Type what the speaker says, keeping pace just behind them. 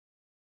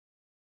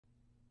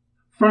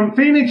From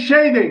Phoenix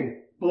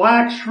Shaving,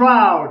 Black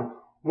Shroud.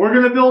 We're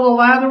going to build a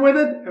lather with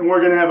it, and we're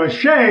going to have a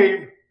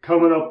shave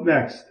coming up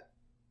next.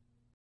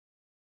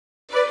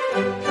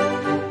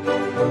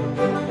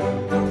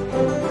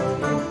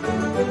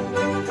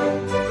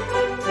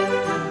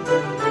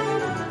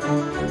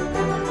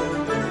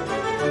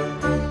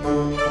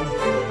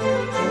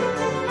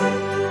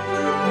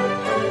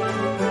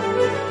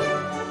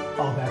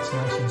 Oh, that's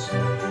nice and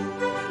smooth.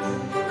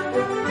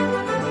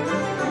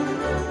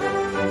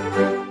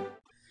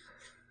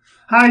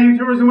 Hi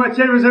YouTubers and wet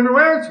shavers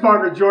everywhere, it's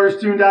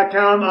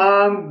BarberGeorgeTune.com.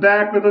 I'm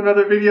back with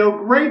another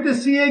video. Great to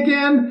see you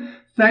again.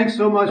 Thanks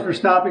so much for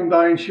stopping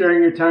by and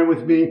sharing your time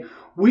with me.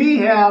 We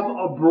have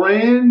a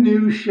brand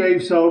new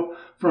shave soap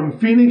from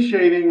Phoenix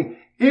Shaving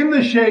in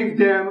the Shave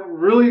Den.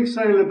 Really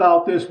excited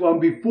about this one.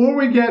 Before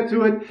we get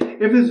to it,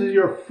 if this is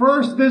your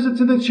first visit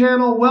to the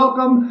channel,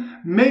 welcome.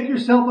 Make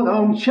yourself at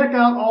home. Check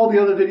out all the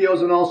other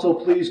videos and also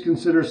please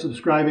consider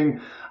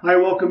subscribing. I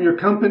welcome your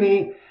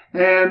company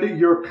and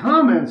your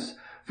comments.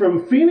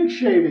 From Phoenix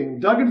Shaving,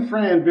 Doug and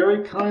Fran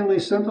very kindly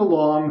sent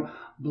along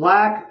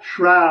Black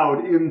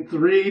Shroud in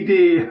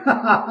 3D.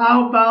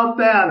 How about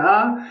that,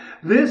 huh?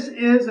 This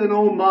is an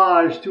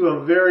homage to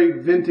a very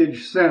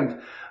vintage scent.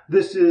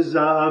 This is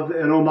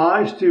an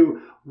homage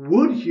to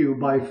Wood Hue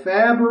by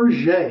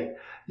Fabergé.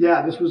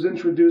 Yeah, this was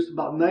introduced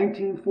about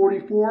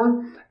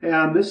 1944,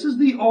 and this is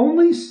the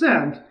only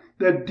scent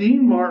that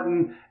Dean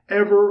Martin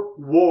ever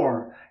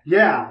wore.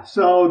 Yeah,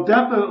 so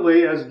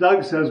definitely, as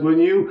Doug says, when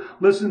you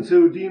listen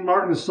to Dean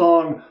Martin's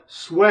song,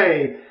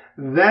 Sway,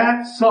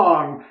 that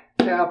song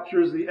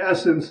captures the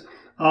essence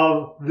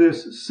of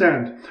this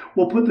scent.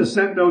 We'll put the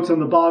scent notes on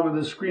the bottom of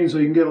the screen so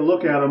you can get a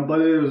look at them,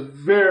 but it is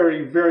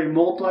very, very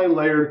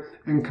multi-layered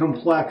and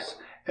complex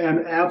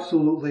and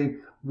absolutely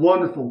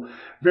wonderful.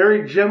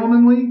 Very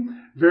gentlemanly,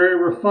 very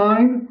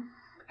refined,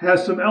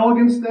 has some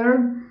elegance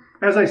there.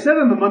 As I said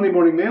in the Monday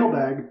morning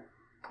mailbag,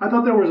 I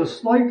thought there was a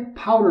slight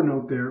powder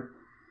note there.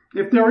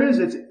 If there is,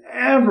 it's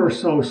ever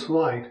so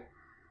slight.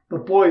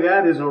 But boy,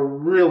 that is a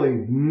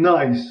really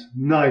nice,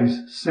 nice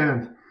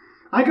scent.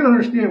 I can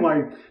understand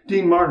why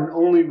Dean Martin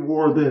only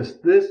wore this.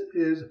 This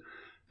is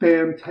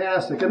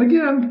fantastic. And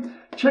again,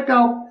 check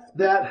out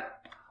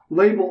that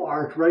label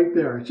art right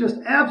there. It's just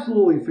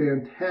absolutely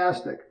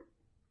fantastic.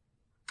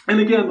 And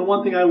again, the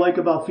one thing I like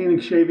about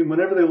Phoenix Shaving,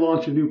 whenever they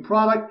launch a new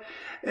product,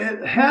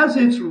 it has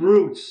its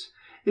roots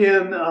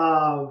in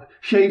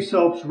shave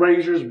soaps,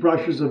 razors,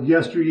 brushes of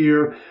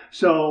yesteryear.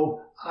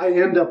 So I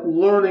end up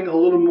learning a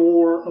little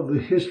more of the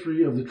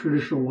history of the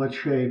traditional wet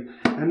shave.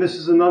 And this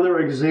is another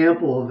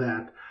example of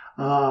that.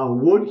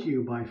 Wood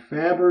Hue by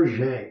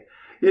Fabergé.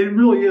 It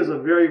really is a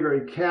very,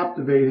 very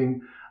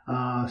captivating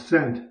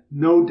scent.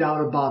 No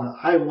doubt about it.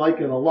 I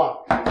like it a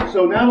lot.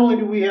 So not only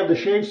do we have the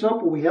shave soap,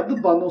 but we have the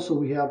bundle. So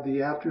we have the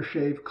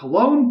aftershave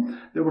cologne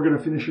that we're going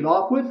to finish it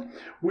off with.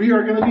 We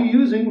are going to be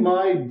using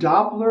my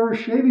Doppler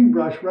shaving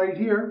brush right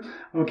here.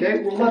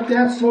 Okay, we'll let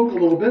that soak a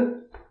little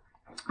bit.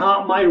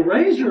 My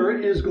razor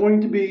is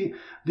going to be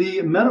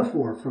the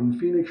Metaphor from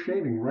Phoenix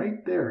Shaving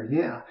right there.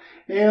 Yeah,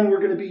 and we're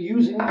going to be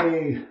using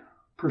a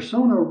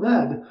Persona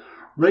Red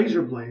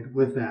razor blade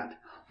with that.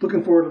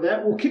 Looking forward to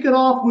that. We'll kick it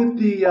off with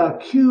the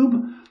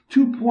Cube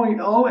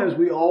 2.0 as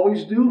we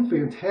always do.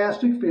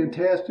 Fantastic,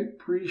 fantastic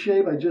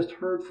pre-shave. I just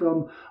heard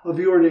from a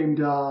viewer named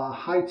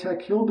High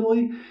Tech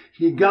Hillbilly.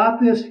 He got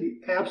this. He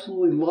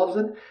absolutely loves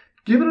it.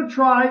 Give it a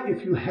try.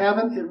 If you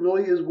haven't, it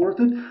really is worth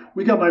it.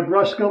 We got my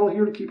brush scuttle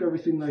here to keep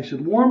everything nice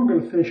and warm. We're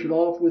going to finish it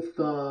off with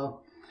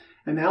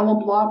an alum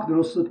block,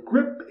 no slip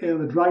grip,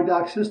 and the dry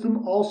dock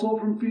system, also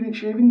from Phoenix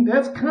Shaving.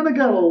 That's kind of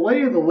got a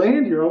lay of the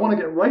land here. I want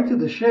to get right to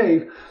the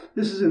shave.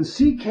 This is in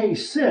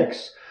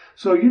CK6,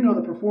 so you know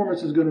the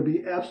performance is going to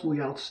be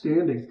absolutely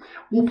outstanding.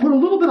 We'll put a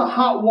little bit of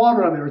hot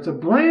water on there. It's a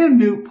brand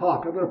new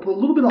puck. I'm going to put a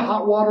little bit of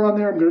hot water on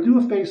there. I'm going to do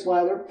a face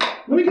lather.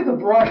 Let me get the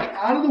brush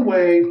out of the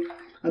way.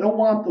 I don't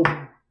want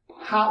the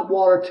hot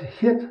water to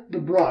hit the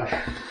brush,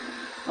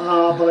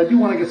 but I do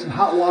want to get some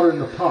hot water in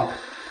the puck.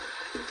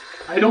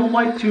 I don't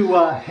like to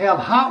have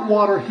hot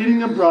water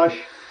hitting a brush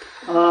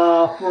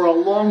for a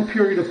long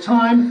period of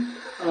time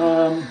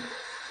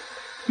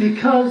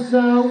because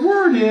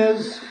word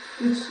is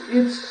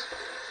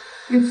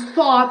it's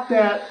thought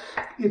that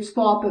if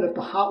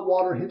the hot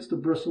water hits the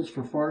bristles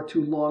for far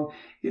too long,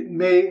 it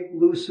may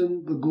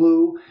loosen the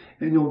glue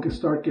and you'll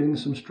start getting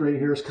some stray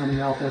hairs coming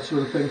out, that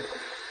sort of thing.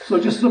 So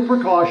just as a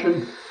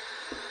precaution,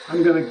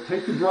 I'm going to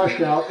take the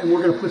brush out and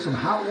we're going to put some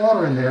hot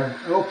water in there.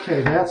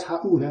 Okay, that's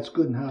hot. Ooh, that's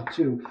good and hot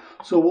too.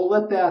 So we'll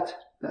let that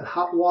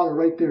hot water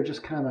right there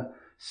just kind of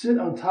sit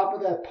on top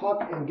of that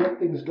puck and get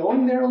things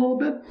going there a little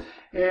bit.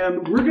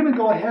 And we're going to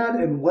go ahead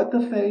and wet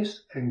the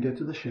face and get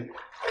to the shave.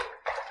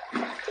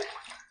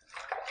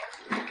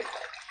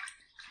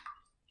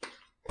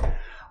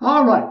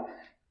 All right,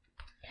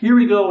 here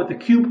we go with the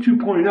Cube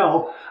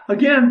 2.0.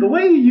 Again, the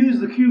way you use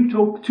the Cube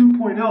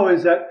 2.0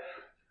 is that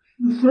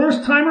the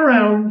first time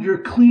around, you're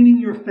cleaning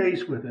your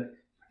face with it.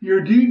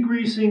 You're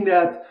degreasing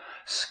that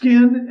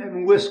skin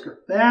and whisker.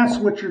 That's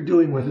what you're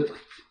doing with it.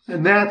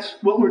 And that's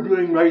what we're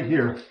doing right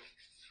here.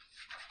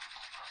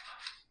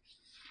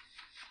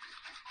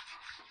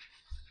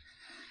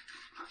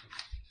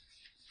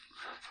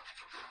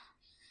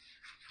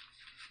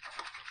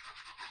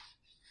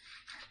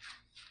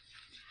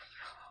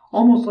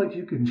 Almost like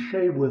you can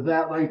shave with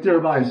that right there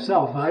by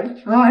itself, right?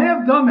 And I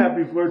have done that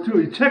before too.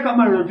 You check out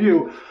my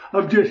review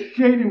of just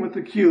shaving with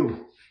the cube.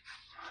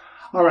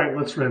 All right,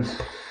 let's rinse.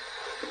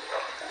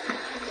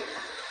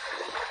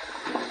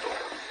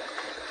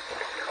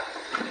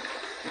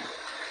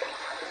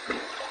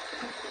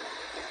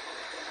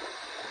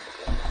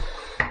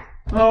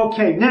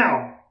 Okay,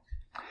 now,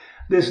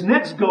 this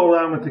next go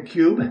around with the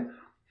cube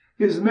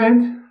is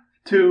meant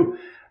to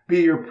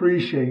be your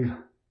pre-shave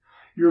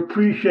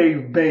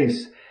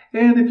base.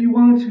 And if you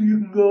want to, you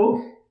can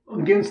go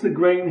against the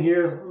grain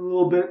here a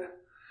little bit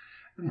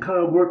and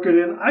kind of work it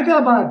in. I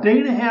got about a day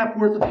and a half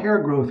worth of hair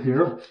growth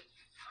here.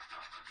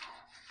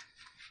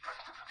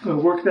 I'm going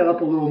to work that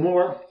up a little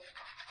more.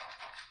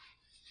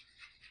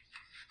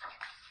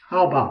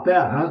 How about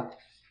that, huh?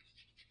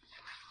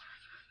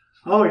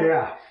 Oh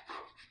yeah,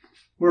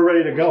 we're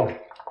ready to go.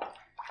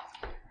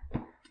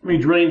 Let me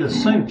drain the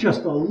sink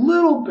just a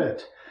little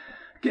bit.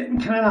 Getting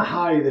kind of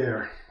high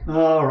there.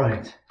 All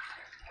right.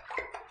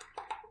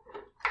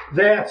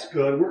 That's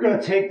good. We're going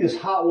to take this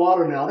hot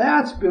water now.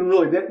 That's been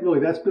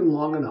that's been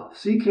long enough.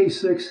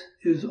 CK6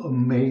 is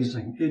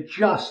amazing. It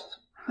just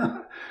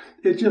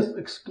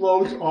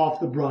explodes off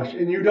the brush,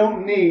 and you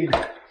don't need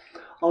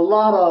a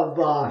lot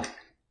of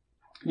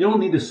you don't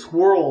need to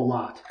swirl a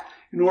lot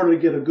in order to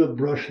get a good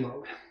brush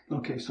load.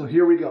 Okay, so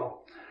here we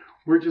go.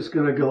 We're just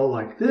going to go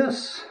like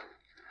this.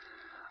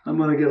 I'm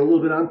going to get a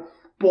little bit on.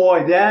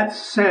 Boy, that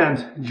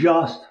scent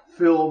just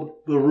filled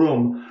the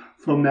room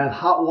from that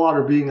hot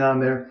water being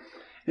on there.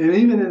 And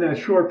even in that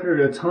short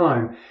period of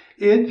time,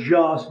 it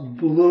just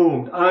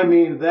bloomed. I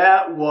mean,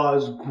 that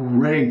was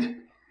great.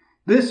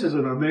 This is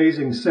an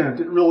amazing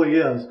scent. It really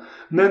is.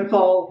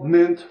 Menthol,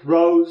 mint,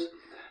 rose,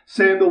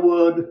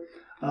 sandalwood,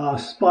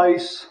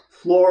 spice,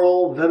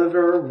 floral,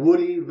 vetiver,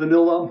 woody,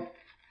 vanilla.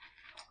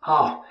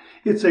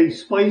 It's a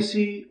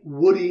spicy,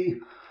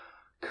 woody,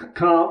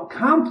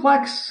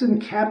 complex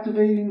and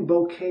captivating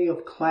bouquet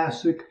of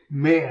classic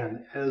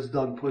man, as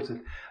Doug puts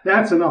it.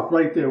 That's enough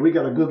right there. We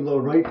got a good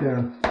load right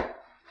there.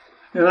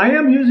 And I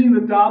am using the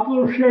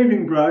Doppler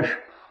shaving brush.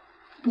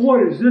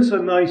 Boy, is this a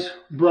nice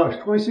brush.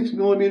 26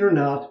 millimeter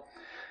knot.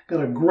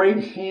 Got a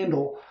great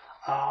handle.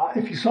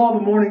 If you saw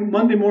the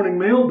Monday morning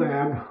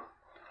mailbag,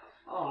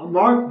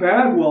 Mark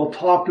Badwell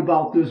talked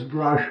about this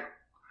brush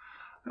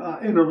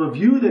in a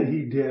review that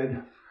he did.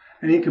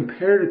 And he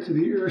compared it to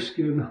the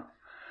Erskine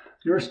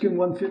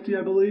 150,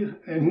 I believe.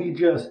 And he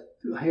just,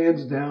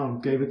 hands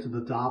down, gave it to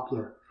the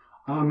Doppler.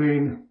 I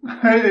mean,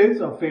 it's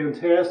a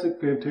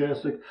fantastic,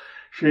 fantastic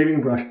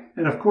shaving brush.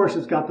 And of course,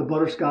 it's got the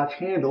butterscotch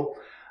handle.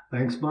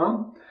 Thanks,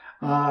 Mom.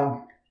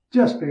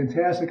 Just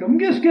fantastic. I'm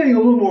just getting a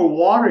little more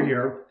water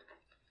here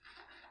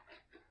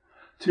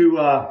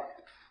to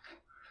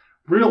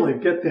really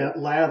get that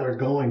lather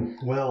going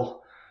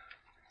well.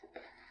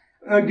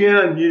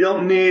 Again, you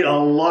don't need a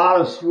lot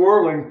of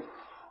swirling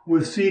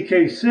with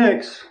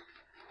CK6.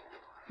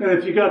 And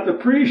if you got the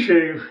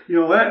pre-shave, you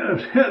know,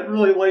 that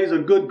really lays a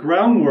good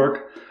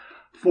groundwork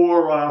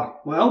for,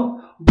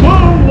 well,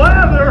 boom,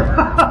 lather!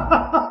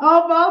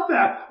 How about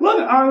that? Look,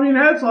 I mean,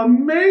 that's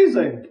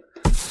amazing.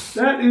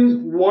 That is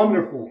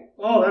wonderful.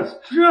 Oh, that's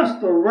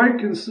just the right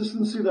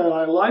consistency that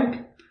I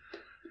like.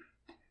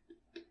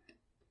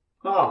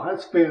 Oh,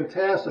 that's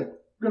fantastic.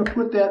 We're going to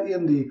put that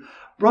in the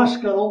brush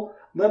scuttle,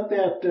 let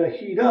that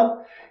heat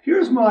up.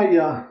 Here's my,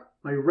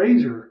 my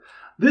razor.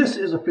 This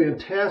is a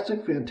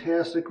fantastic,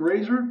 fantastic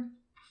razor.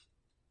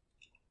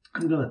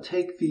 I'm going to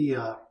take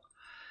the,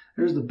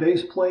 there's the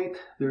base plate,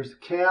 there's the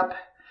cap.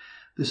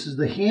 This is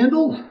the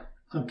handle,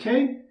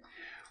 okay?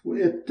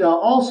 It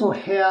also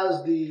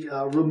has the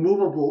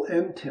removable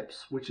end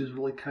tips, which is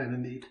really kind of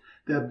neat.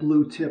 That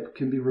blue tip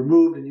can be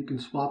removed and you can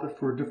swap it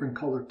for a different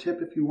color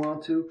tip if you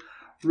want to.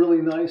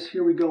 Really nice.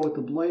 Here we go with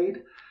the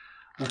blade.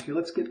 Okay,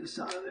 let's get this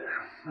out of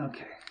there.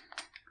 Okay.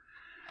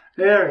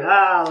 There,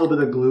 a little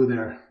bit of glue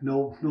there.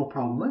 No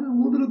problem. A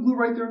little bit of glue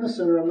right there in the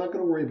center. I'm not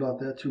going to worry about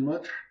that too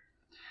much.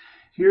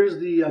 Here's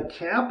the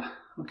cap.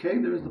 Okay,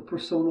 there's the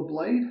Persona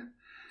blade.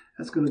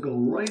 That's going to go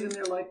right in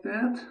there like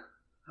that.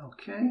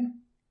 Okay.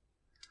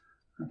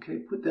 Okay,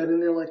 put that in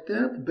there like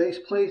that. The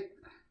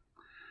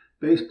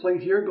base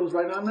plate here goes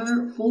right on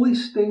there. Fully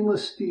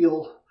stainless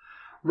steel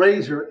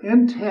razor.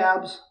 End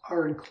tabs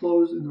are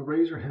enclosed in the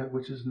razor head,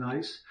 which is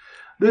nice.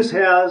 This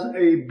has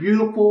a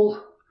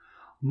beautiful,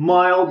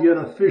 mild yet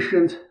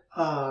efficient,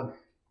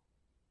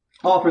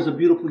 offers a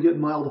beautiful yet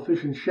mild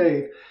efficient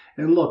shave.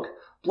 And look,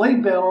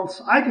 blade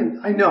balance, I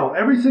know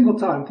every single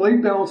time,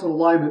 blade balance and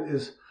alignment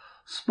is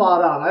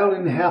spot on. I don't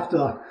even have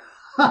to,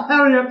 I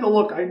don't even have to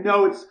look. I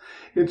know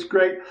it's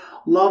great.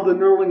 Love the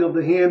knurling of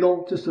the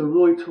handle. Just a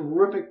really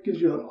terrific,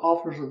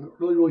 offers a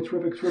really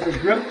terrific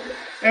grip.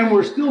 And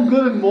we're still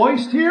good and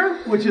moist here,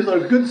 which is a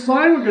good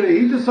sign. We're going to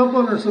heat this up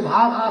under some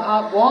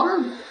hot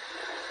water.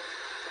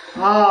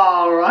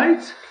 All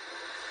right.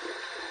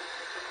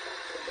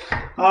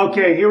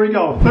 Okay, here we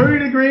go.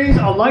 30 degrees,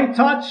 a light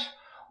touch.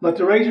 Let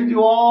the razor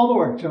do all the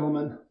work,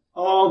 gentlemen.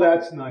 Oh,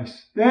 that's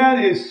nice. That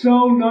is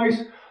so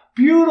nice.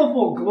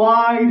 Beautiful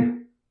glide.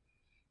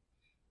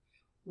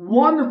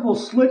 Wonderful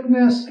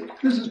slickness.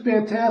 This is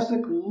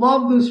fantastic.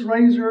 Love this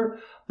razor.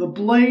 The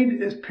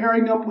blade is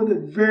pairing up with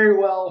it very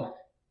well.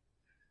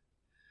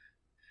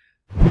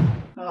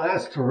 Oh,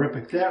 that's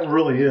terrific. That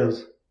really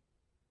is.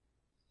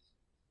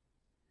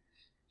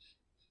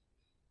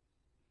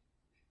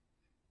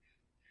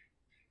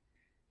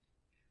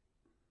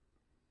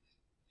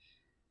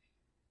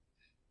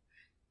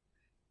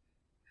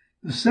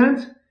 The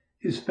scent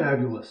is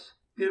fabulous.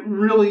 It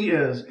really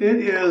is. It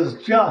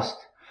is just,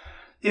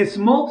 it's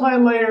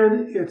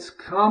multi-layered, it's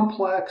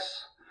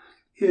complex,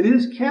 it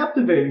is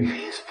captivating.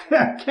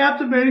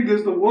 Captivating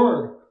is the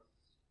word.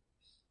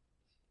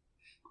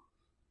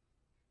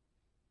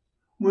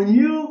 When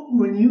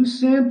you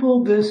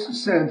sample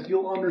this scent,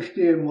 you'll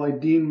understand why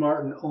Dean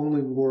Martin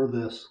only wore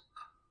this.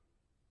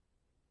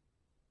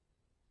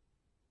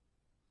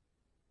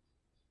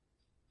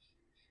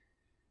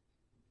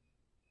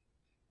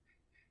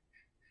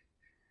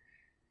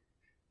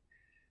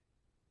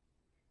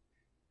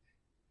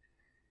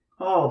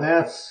 Oh,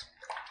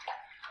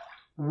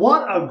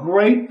 what a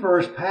great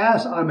first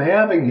pass I'm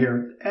having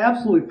here.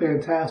 Absolutely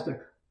fantastic.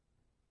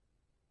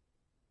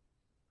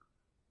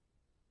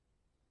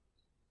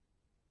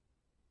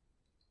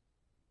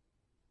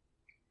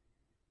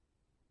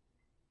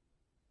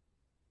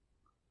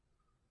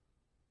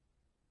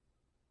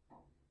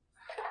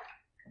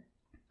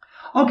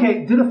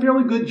 Okay, did a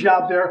fairly good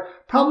job there.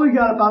 Probably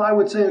got about, I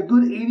would say, a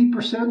good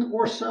 80%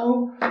 or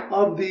so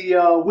of the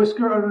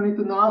whisker underneath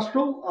the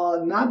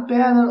nostril. Not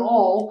bad at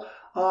all.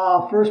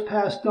 First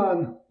pass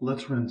done.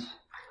 Let's rinse.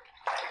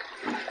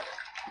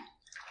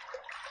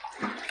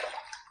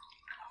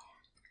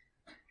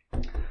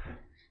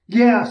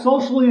 Yeah,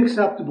 socially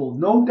acceptable.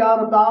 No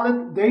doubt about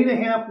it. Day and a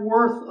half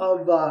worth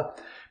of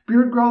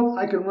beard growth.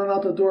 I can run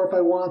out the door if I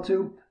want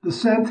to. The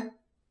scent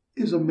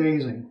is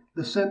amazing.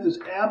 The scent is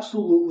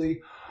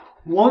absolutely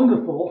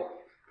wonderful.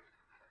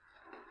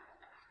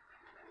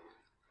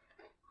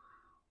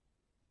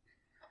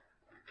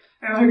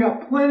 And I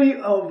got plenty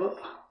of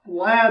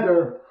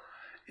lather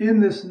in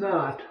this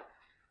knot.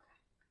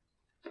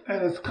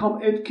 And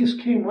it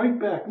just came right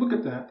back. Look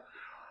at that.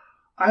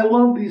 I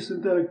love these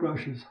synthetic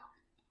brushes.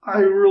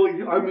 I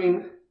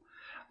mean,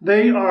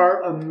 they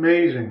are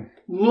amazing.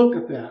 Look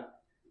at that.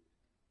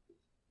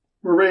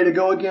 We're ready to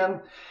go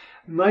again.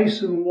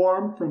 Nice and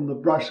warm from the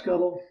brush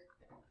scuttle.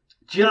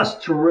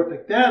 Just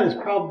terrific. That is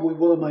probably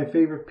one of my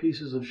favorite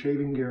pieces of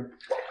shaving gear,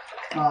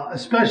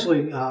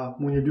 especially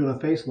when you're doing a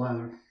face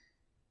lather.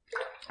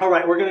 All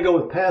right, we're going to go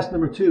with pass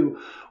number 2.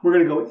 We're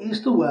going to go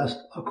east to west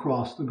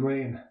across the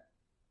grain.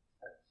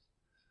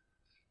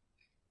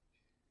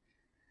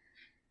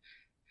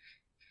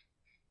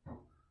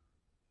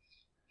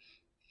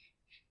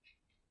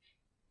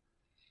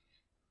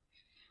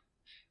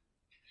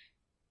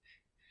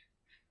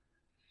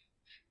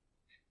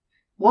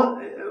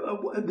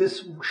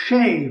 This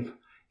shave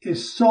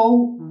is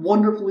so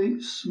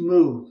wonderfully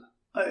smooth.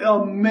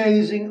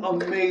 Amazing,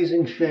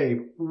 amazing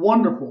shave.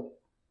 Wonderful.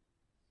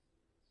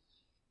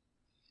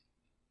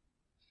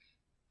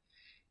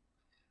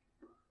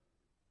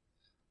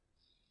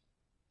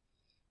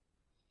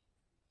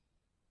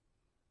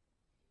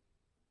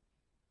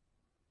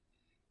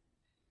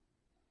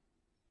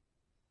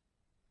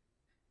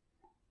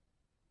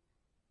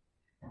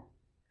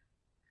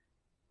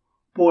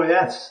 Boy,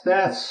 that's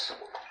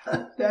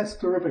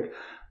terrific.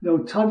 No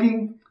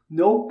tugging,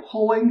 no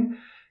pulling,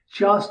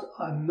 just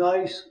a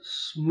nice,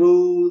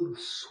 smooth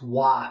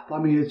swath. I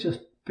mean, it's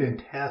just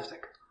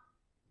fantastic.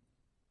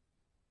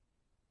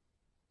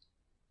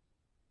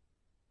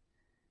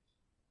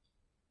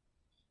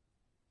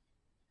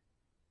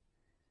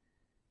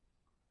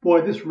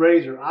 Boy, this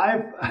razor,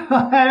 I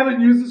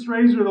haven't used this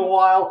razor in a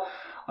while.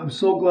 I'm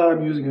so glad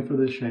I'm using it for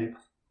this shape.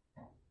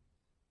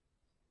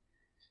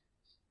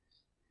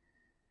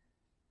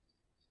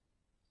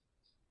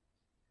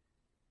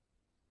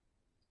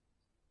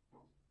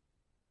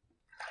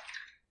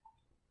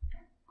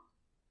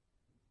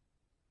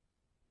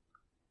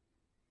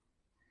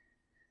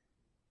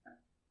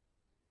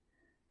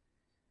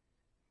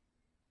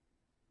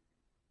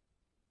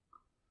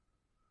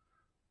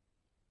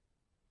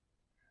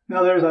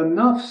 Now there's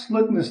enough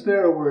slickness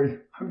there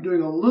where I'm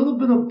doing a little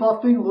bit of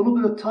buffing, a little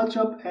bit of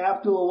touch-up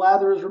after the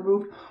lather is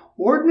removed.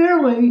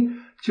 Ordinarily,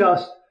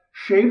 just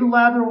shave the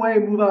lather away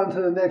and move on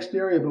to the next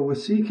area. But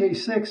with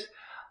CK6,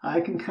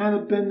 I can kind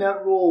of bend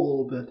that rule a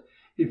little bit.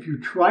 If you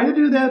try to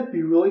do that,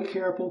 be really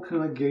careful,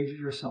 kind of gauge it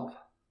yourself.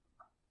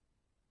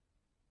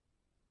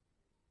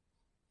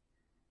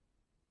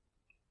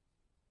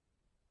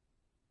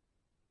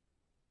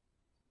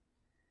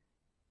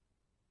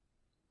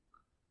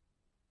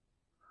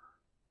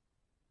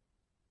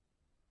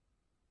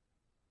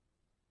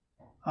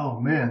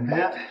 Oh man,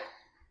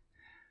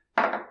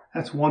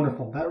 that's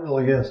wonderful. That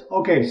really is.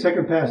 Okay,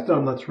 second pass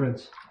done. Let's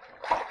rinse.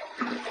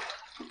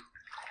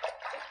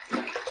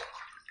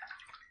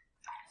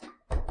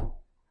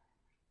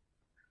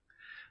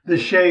 The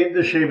shave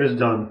is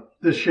done.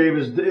 This shave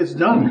is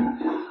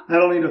done. I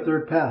don't need a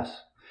third pass.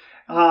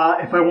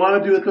 If I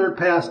want to do a third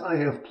pass, I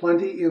have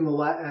plenty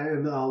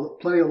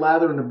plenty of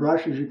lather in the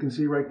brush, as you can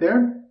see right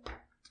there.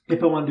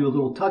 If I want to do a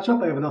little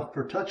touch-up, I have enough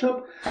for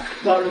touch-up.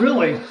 But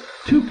really,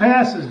 2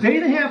 passes, day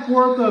and a half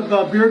worth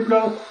of beard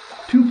growth,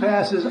 2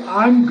 passes,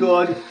 I'm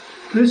good.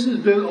 This has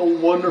been a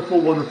wonderful,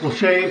 wonderful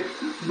shave.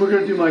 We're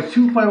going to do my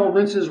 2 final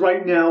rinses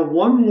right now.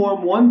 1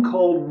 warm, 1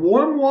 cold.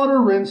 Warm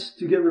water rinse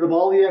to get rid of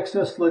all the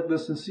excess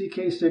slickness, and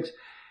CK6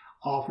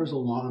 offers a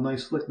lot of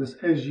nice slickness,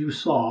 as you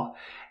saw.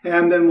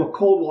 And then with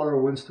cold water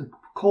rinse to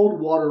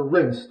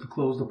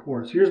close the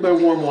pores. Here's my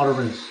warm water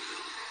rinse.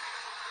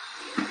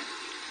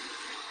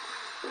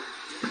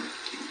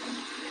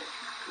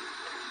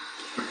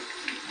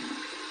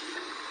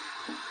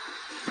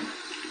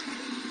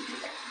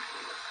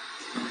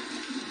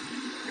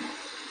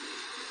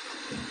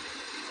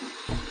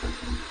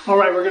 All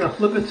right, we're going to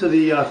flip it to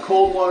the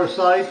cold water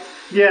side.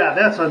 Yeah,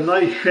 that's a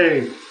nice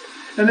shave.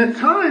 And at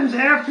times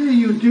after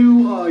you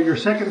do your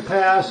second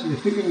pass,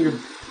 you're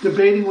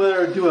debating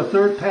whether to do a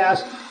third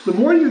pass, the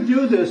more you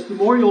do this, the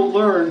more you'll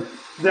learn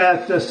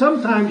that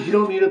sometimes you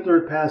don't need a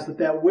third pass,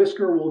 that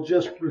whisker will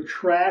just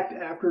retract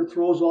after it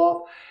throws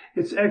off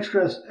its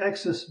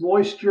excess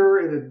moisture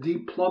in a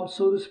deep plump,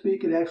 so to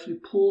speak. It actually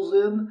pulls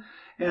in,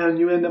 and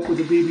you end up with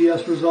a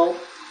BBS result.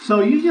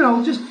 So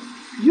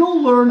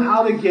you'll learn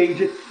how to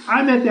gauge it.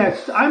 I'm at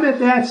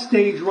that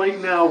stage right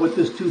now with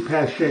this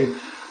 2-pass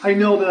shave. I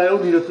know that I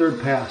don't need a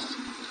third pass.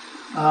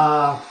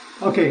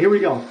 Okay, here we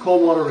go.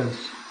 Cold water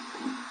rinse.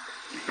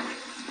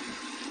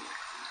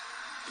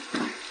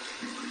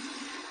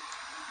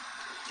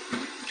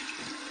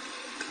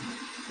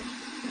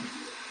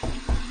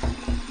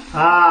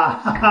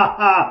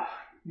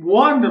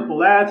 Wonderful.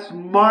 That's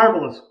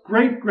marvelous.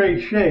 Great,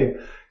 great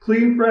shave.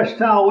 Clean, fresh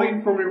towel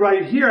waiting for me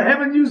right here. I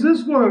haven't used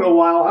this one in a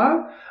while,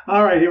 huh?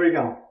 All right, here we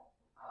go.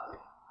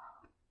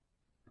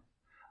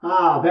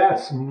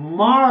 That's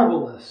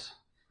marvelous.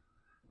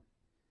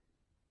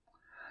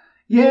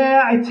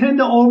 Yeah, I tend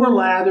to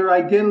over-lather.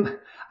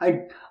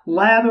 I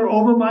lather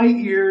over my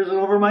ears and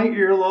over my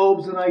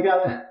earlobes, and I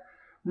gotta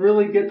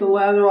really get the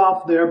lather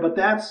off there, but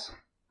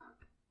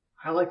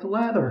I like to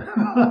lather.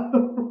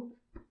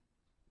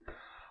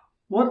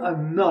 What a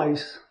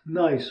nice,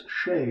 nice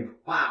shave.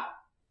 Wow.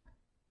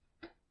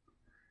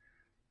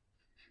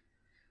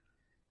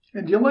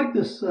 And do you like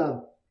this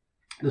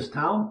this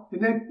towel?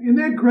 Isn't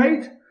that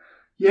great?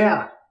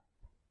 Yeah.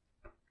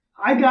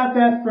 I got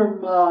that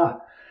from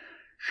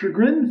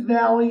Chagrin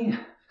Valley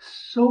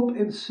Soap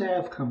and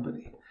Salve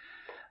Company.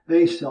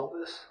 They sell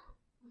this.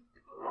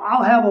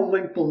 I'll have a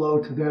link below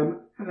to them,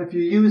 and if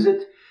you use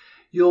it,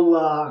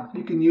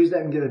 you can use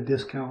that and get a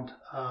discount.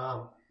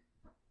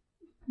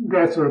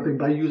 That sort of thing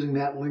by using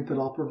that link that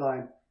I'll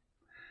provide.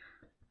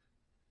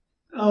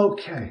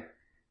 Okay.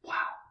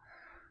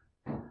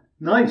 Wow.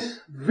 Nice.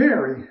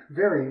 Very,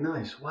 very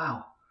nice.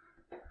 Wow.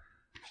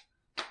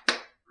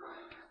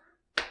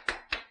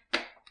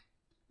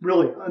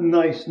 Really a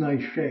nice,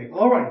 nice shave.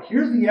 All right,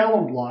 here's the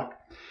alum block.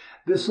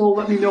 This will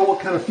let me know what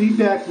kind of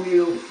feedback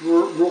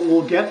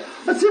we'll get.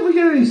 Let's see if we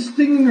get any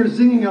stinging or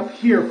zinging up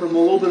here from a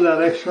little bit of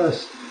that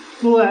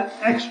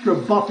extra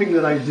buffing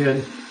that I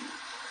did.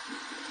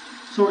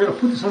 So we're going to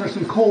put this under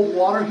some cold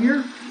water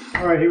here.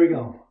 All right, here we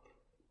go.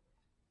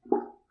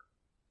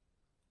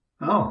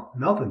 Oh,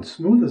 nothing.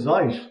 Smooth as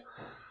ice.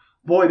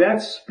 Boy,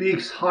 that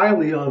speaks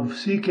highly of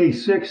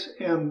CK6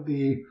 and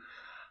the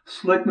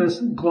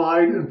slickness,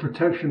 glide, and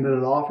protection that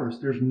it offers.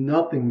 There's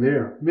nothing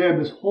there.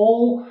 Man, the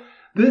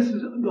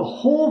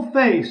whole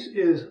face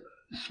is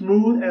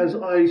smooth as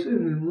ice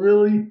and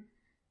really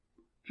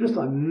just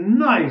a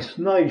nice,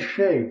 nice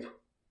shave.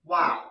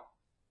 Wow.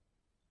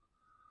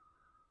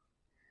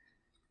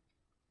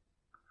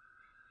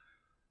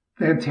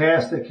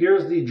 Fantastic.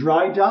 Here's the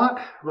dry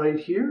dock right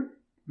here.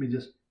 Let me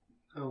just,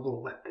 a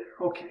little wet there.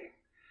 Okay.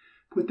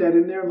 Put that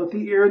in there and let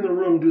the air in the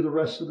room do the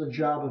rest of the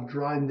job of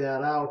drying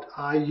that out.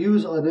 I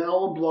use an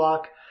alum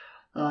block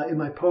in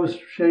my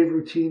post-shave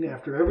routine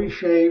after every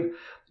shave.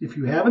 If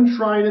you haven't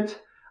tried it,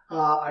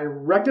 I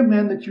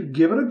recommend that you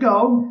give it a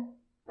go.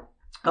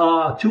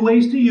 2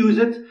 ways to use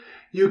it.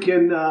 You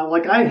can,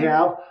 like I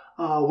have,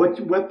 wet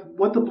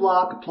the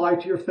block, apply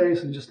it to your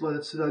face, and just let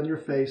it sit on your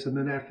face. And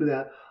then after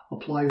that,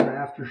 apply your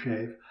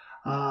aftershave.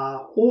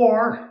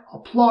 Or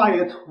apply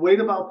it, wait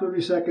about 30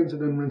 seconds,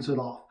 and then rinse it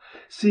off.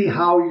 See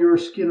how your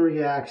skin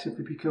reacts. If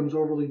it becomes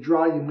overly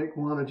dry, you might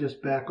want to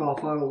just back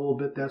off on it a little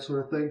bit, that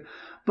sort of thing.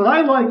 But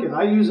I like it.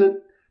 I use it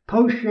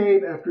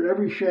post-shave after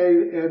every shave,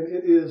 and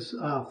it is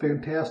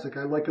fantastic.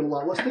 I like it a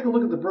lot. Let's take a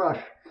look at the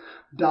brush.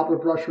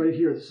 Doppler brush right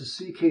here. This is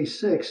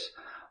CK6.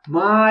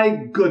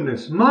 My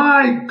goodness.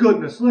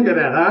 Look at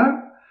that, huh?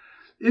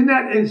 And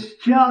that is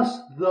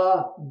just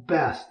the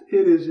best.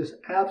 It is just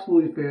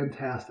absolutely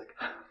fantastic.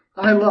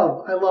 I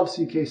love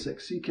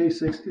CK6.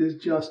 CK6 is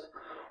just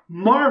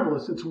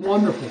marvelous. It's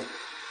wonderful.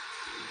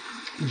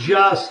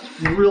 Just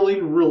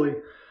really, really,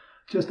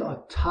 just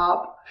a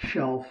top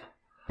shelf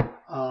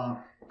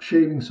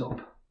shaving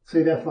soap.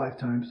 Say that 5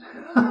 times.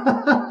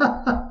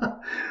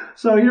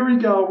 So here we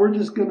go. We're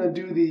just going to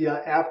do the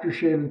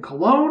aftershave and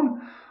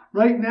cologne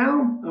right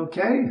now.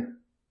 Okay.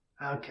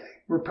 Okay.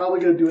 We're probably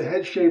going to do a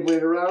head shave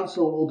later on,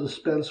 so we'll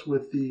dispense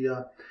with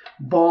the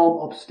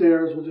balm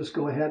upstairs. We'll just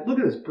go ahead. Look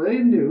at this,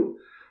 brand new.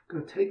 I'm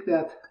going to take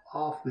that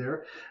off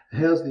there. It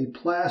has the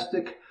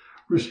plastic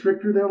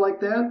restrictor there like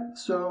that.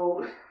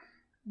 So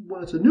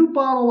when it's a new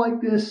bottle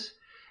like this,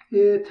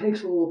 it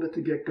takes a little bit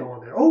to get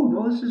going there. Oh,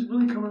 no, this is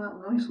really coming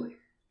out nicely.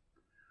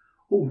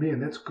 Oh, man,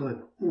 that's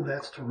good. Oh,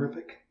 that's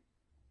terrific.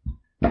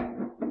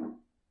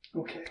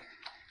 Okay.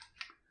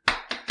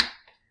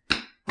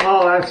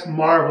 Oh, that's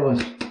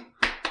marvelous.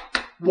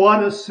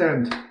 What a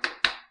scent.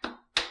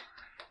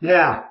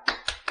 Yeah.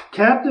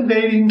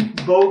 Captivating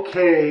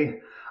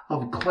bouquet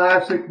of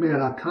classic,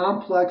 man. A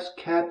complex,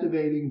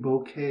 captivating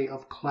bouquet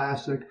of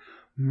classic.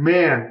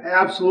 Man,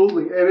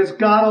 absolutely. And it's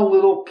got a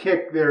little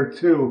kick there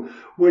too,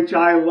 which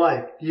I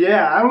like.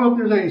 Yeah, I don't know if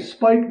there's any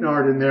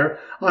spikenard in there.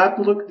 I'll have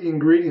to look at the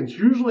ingredients.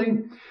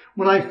 Usually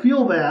when I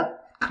feel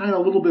that kind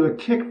of little bit of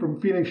kick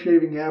from Phoenix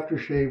Shaving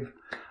aftershave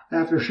 /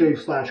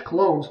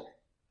 colognes,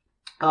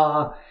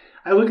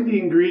 I look at the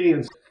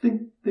ingredients. I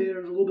think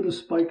there's a little bit of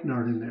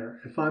spikenard in there.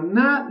 If I'm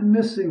not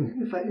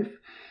missing, if I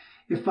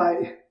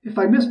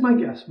miss my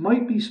guess,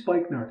 might be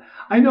spikenard.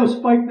 I know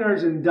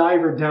spikenard's in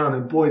Diver Down,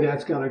 and boy,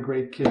 that's got a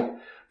great kick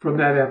from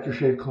that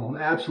aftershave cologne.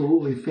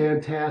 Absolutely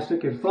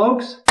fantastic. And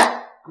folks,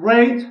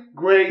 great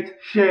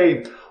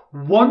shave.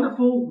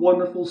 Wonderful,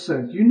 wonderful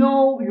scent. You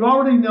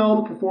already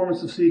know the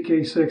performance of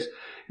CK6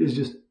 is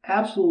just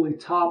absolutely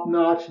top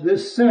notch.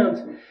 This scent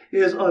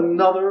is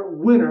another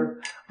winner.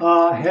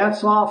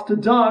 Hats off to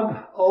Doug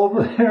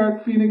over there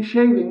at Phoenix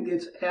Shaving.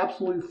 It's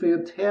absolutely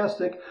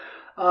fantastic.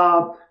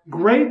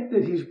 Great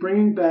that he's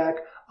bringing back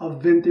a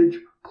vintage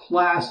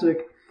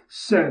classic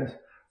scent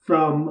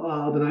from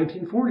the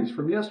 1940s,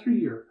 from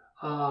yesteryear.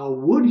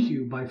 Wood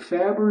Hue by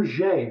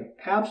Fabergé.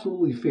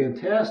 Absolutely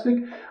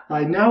fantastic.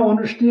 I now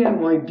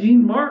understand why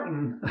Dean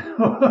Martin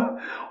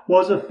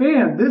was a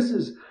fan. This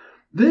is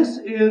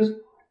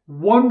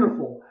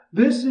wonderful.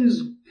 This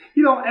is,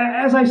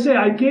 as I say,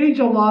 I gauge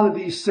a lot of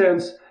these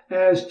scents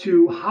as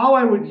to how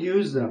I would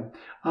use them.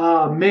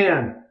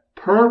 Man,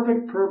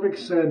 perfect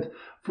scent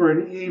for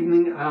an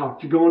evening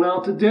out. You're going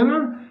out to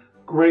dinner?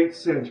 Great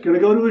scent. You're going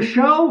to go to a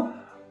show?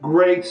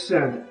 Great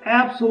scent.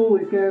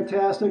 Absolutely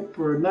fantastic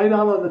for a night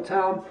out on the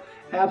town.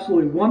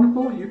 Absolutely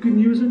wonderful. You can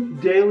use it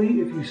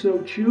daily if you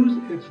so choose.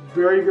 It's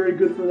very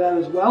good for that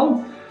as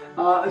well.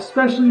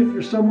 Especially if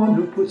you're someone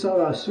who puts on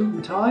a suit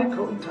and tie,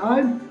 coat and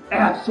tie.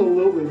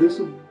 Absolutely. This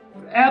will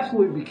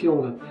absolutely be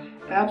killing it.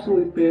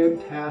 Absolutely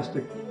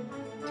fantastic.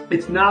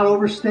 It's not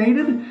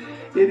overstated.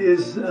 It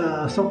is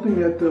something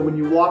that when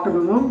you walk in the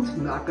room, it's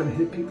not going to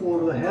hit people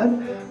over the head.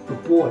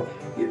 But boy,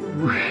 it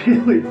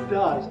really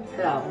does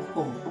have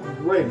a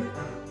great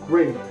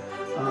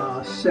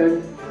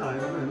scent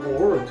and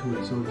aura to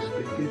it, so to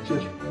speak. It's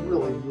just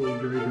really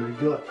very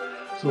good.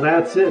 So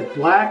that's it.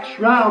 Black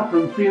Shroud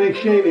from Phoenix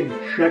Shaving.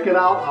 Check it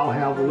out. I'll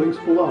have the links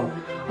below.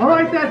 All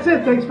right, that's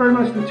it. Thanks very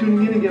much for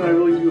tuning in again. I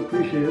really do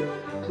appreciate it.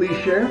 Please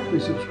share,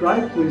 please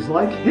subscribe, please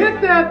like,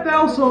 hit that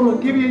bell so it'll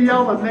give you a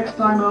yell the next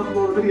time I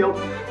upload a video.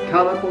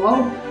 Comment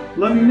below.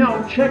 Let me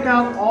know. Check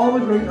out all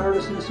the great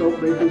artisan soap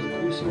makers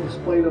that you see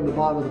displayed on the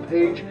bottom of the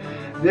page.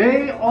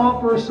 They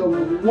offer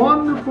some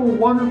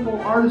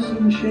wonderful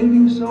artisan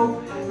shaving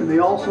soap, and they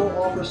also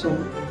offer some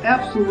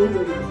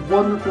absolutely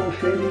wonderful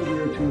shaving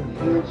gear to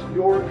enhance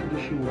your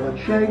traditional wet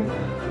shave.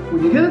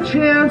 When you get a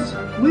chance,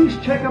 please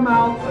check them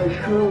out. I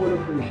sure would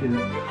appreciate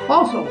it.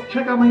 Also,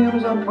 check out my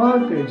Amazon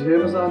product page at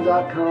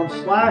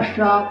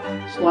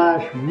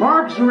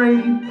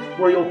amazon.com/shop/marks80,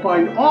 where you'll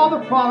find all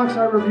the products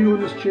I review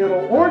in this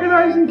channel,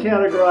 organized and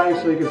categorized,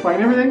 so you can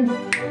find everything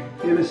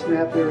in a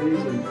snap very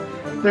easily.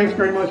 Thanks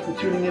very much for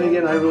tuning in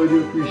again. I really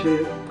do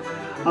appreciate it.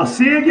 I'll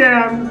see you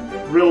again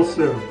real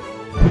soon.